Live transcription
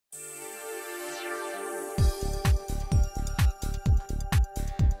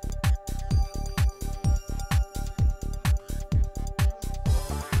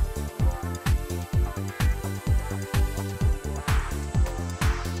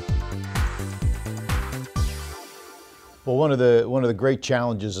Well, one of the great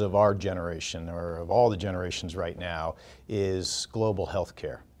challenges of our generation, or of all the generations right now, is global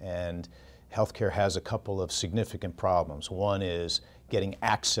healthcare. And healthcare has a couple of significant problems. One is getting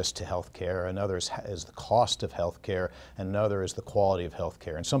access to healthcare, another is the cost of healthcare, and another is the quality of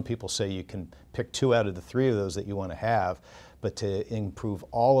healthcare. And some people say you can pick 2 out of the 3 of those that you want to have, but to improve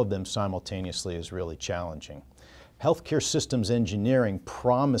all of them simultaneously is really challenging. Healthcare systems engineering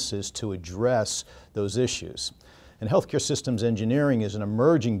promises to address those issues. And healthcare systems engineering is an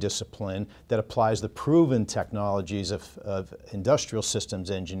emerging discipline that applies the proven technologies of industrial systems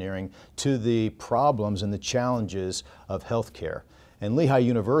engineering to the problems and the challenges of healthcare. And Lehigh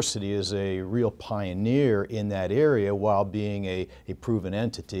University is a real pioneer in that area while being a proven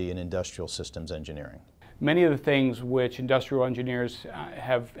entity in industrial systems engineering. Many of the things which industrial engineers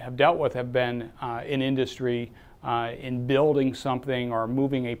have dealt with have been in industry, in building something or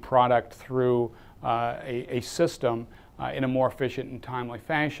moving a product through a system in a more efficient and timely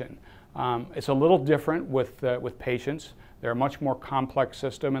fashion. It's a little different with patients. They're a much more complex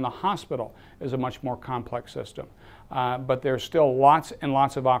system, and the hospital is a much more complex system. But there's still lots and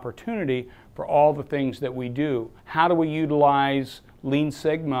lots of opportunity for all the things that we do. How do we utilize Lean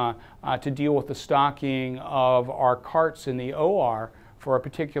Sigma to deal with the stocking of our carts in the OR for a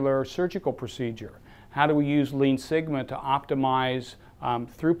particular surgical procedure? How do we use Lean Sigma to optimize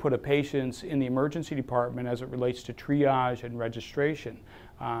throughput of patients in the emergency department as it relates to triage and registration?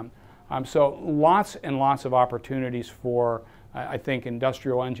 So lots and lots of opportunities for, I think,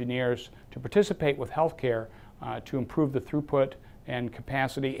 industrial engineers to participate with healthcare to improve the throughput and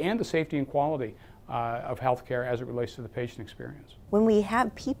capacity and the safety and quality of healthcare as it relates to the patient experience. When we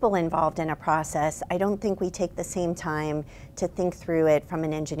have people involved in a process, I don't think we take the same time to think through it from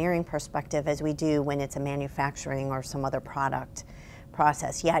an engineering perspective as we do when it's a manufacturing or some other product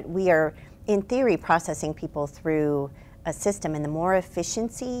process. Yet we are, in theory, processing people through a system, and the more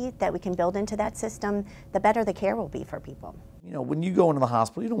efficiency that we can build into that system, the better the care will be for people. You know, when you go into the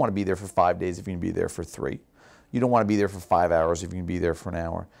hospital, you don't want to be there for 5 days if you can be there for 3. You don't want to be there for 5 hours if you can be there for an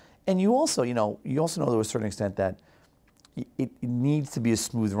hour. And you also know to a certain extent that it needs to be a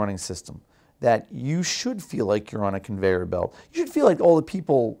smooth running system, that you should feel like you're on a conveyor belt. You should feel like all the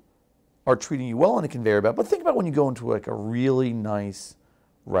people are treating you well on a conveyor belt. But think about when you go into like a really nice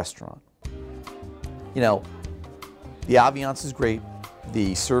restaurant. You know, the ambiance is great,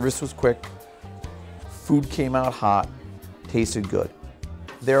 the service was quick, food came out hot, tasted good.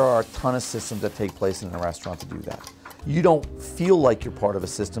 There are a ton of systems that take place in a restaurant to do that. You don't feel like you're part of a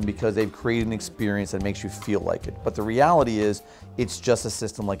system because they've created an experience that makes you feel like it. But the reality is, it's just a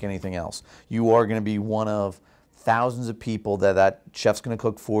system like anything else. You are going to be one of thousands of people that chef's going to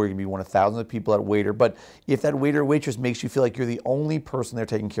cook for. You're going to be one of thousands of people, that waiter. But if that waiter or waitress makes you feel like you're the only person they're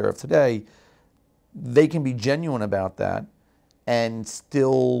taking care of today, they can be genuine about that, and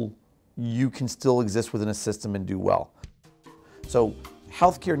still, you can still exist within a system and do well. So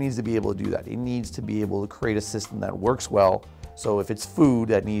healthcare needs to be able to do that. It needs to be able to create a system that works well. So if it's food,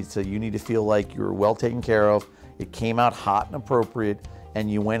 you need to feel like you're well taken care of, it came out hot and appropriate, and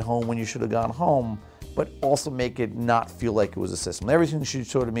you went home when you should have gone home, but also make it not feel like it was a system. Everything should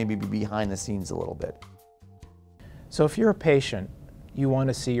sort of maybe be behind the scenes a little bit. So if you're a patient, you want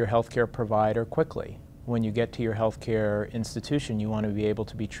to see your healthcare provider quickly. When you get to your healthcare institution, you want to be able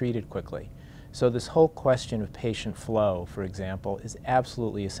to be treated quickly. So this whole question of patient flow, for example, is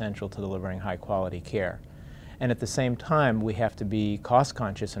absolutely essential to delivering high quality care. And at the same time, we have to be cost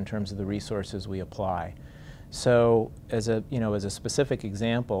conscious in terms of the resources we apply. So as a specific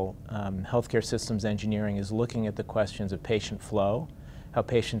example, healthcare systems engineering is looking at the questions of patient flow, how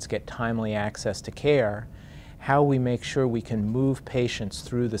patients get timely access to care, how we make sure we can move patients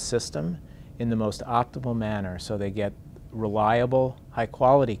through the system in the most optimal manner so they get reliable,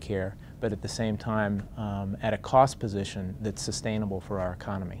 high-quality care, but at the same time at a cost position that's sustainable for our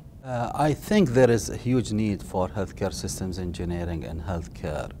economy. I think there is a huge need for healthcare systems engineering and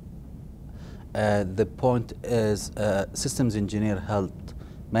healthcare. The point is systems engineer helped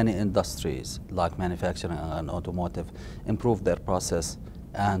many industries like manufacturing and automotive improve their process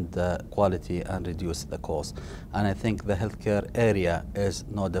and quality and reduce the cost. And I think the healthcare area is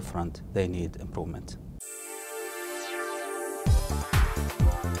no different. They need improvement.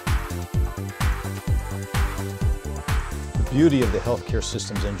 The beauty of the healthcare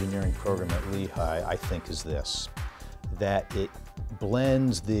systems engineering program at Lehigh, I think, is this, that it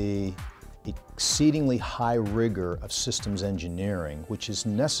blends the exceedingly high rigor of systems engineering, which is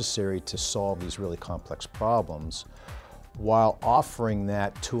necessary to solve these really complex problems, while offering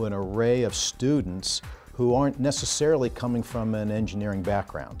that to an array of students who aren't necessarily coming from an engineering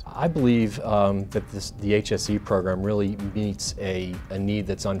background? I believe that the HSE program really meets a need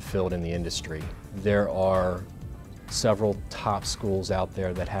that's unfilled in the industry. There are several top schools out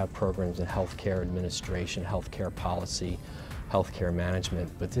there that have programs in healthcare administration, healthcare policy, healthcare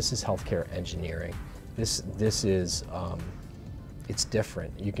management, but this is healthcare engineering. This is it's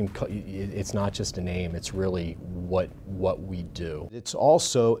different. It's not just a name, it's really what we do. It's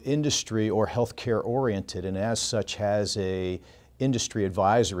also industry or healthcare oriented, and as such has a industry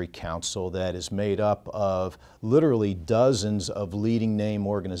advisory council that is made up of literally dozens of leading name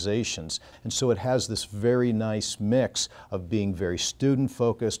organizations. And so it has this very nice mix of being very student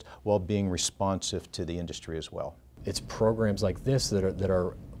focused while being responsive to the industry as well. It's programs like this that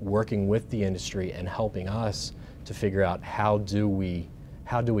are working with the industry and helping us to figure out how do we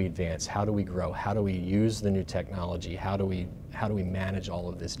advance, how do we grow, how do we use the new technology, how do we manage all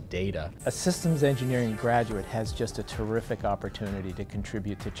of this data. A systems engineering graduate has just a terrific opportunity to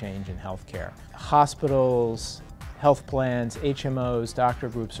contribute to change in healthcare. Hospitals, health plans, HMOs, doctor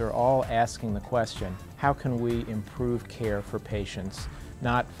groups are all asking the question, how can we improve care for patients,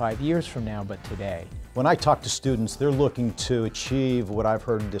 not 5 years from now, but today? When I talk to students, they're looking to achieve what I've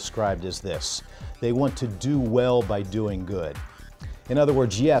heard described as this. They want to do well by doing good. In other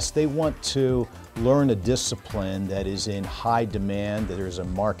words, yes, they want to learn a discipline that is in high demand, that there's a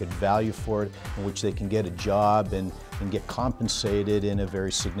market value for it, in which they can get a job and get compensated in a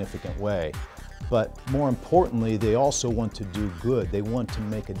very significant way. But more importantly, they also want to do good. They want to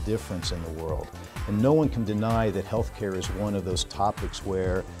make a difference in the world. And no one can deny that healthcare is one of those topics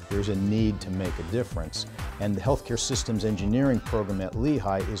where there's a need to make a difference. And the Healthcare Systems Engineering program at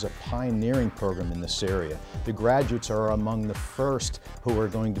Lehigh is a pioneering program in this area. The graduates are among the first who are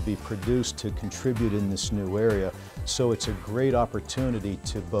going to be produced to contribute in this new area. So it's a great opportunity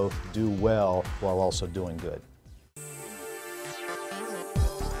to both do well while also doing good.